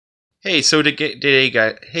Today,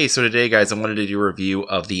 guys, I wanted to do a review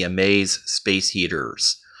of the Amaze space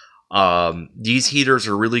heaters. These heaters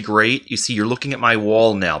are really great. You see, you're looking at my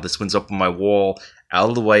wall now. This one's up on my wall, out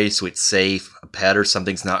of the way, so it's safe. A pet or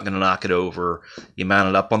something's not going to knock it over. You mount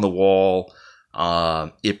it up on the wall.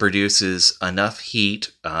 It produces enough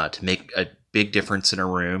heat to make a big difference in a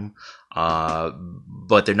room.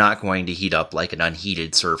 But they're not going to heat up like an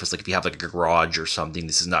unheated surface. Like if you have like a garage or something,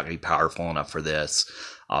 this is not going to be powerful enough for this.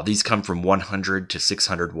 These come from 100 to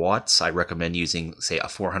 600 watts. I recommend using, say, a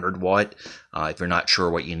 400 watt if you're not sure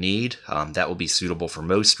what you need. That will be suitable for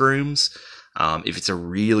most rooms. If it's a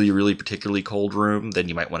really particularly cold room, then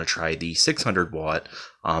you might want to try the 600 watt.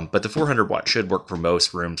 But the 400 watt should work for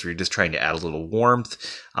most rooms where you're just trying to add a little warmth,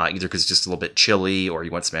 either because it's just a little bit chilly or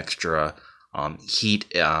you want some extra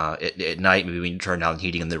heat at night, maybe when you turn down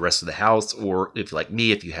heating in the rest of the house, or if like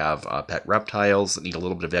me, if you have pet reptiles that need a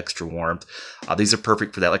little bit of extra warmth, these are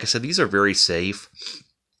perfect for that. Like I said, these are very safe.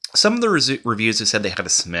 Some of the reviews have said they had a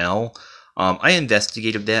smell. I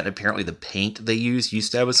investigated that, and apparently the paint they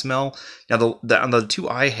used to have a smell. Now, on the two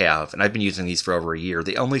I have, and I've been using these for over a year,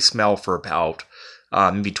 they only smell for about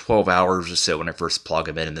maybe 12 hours or so when I first plug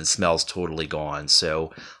them in, and then the smell's totally gone.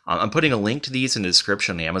 So I'm putting a link to these in the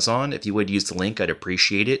description on Amazon. If you would use the link, I'd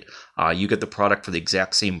appreciate it. You get the product for the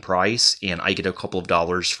exact same price, and I get a couple of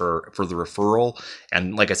dollars for the referral.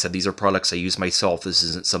 And like I said, these are products I use myself. This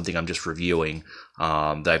isn't something I'm just reviewing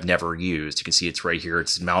that I've never used. You can see it's right here.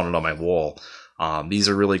 It's mounted on my wall. These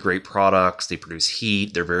are really great products. They produce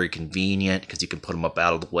heat. They're very convenient because you can put them up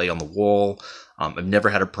out of the way on the wall. I've never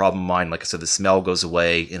had a problem with mine. Like I said, the smell goes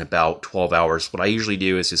away in about 12 hours. What I usually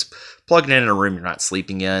do is just plug it in a room you're not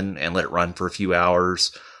sleeping in and let it run for a few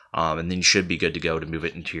hours. And then you should be good to go to move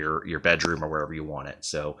it into your bedroom or wherever you want it.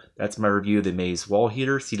 So that's my review of the Amaze wall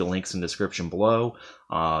heater. See the links in the description below.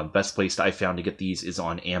 Best place I found to get these is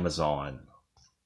on Amazon.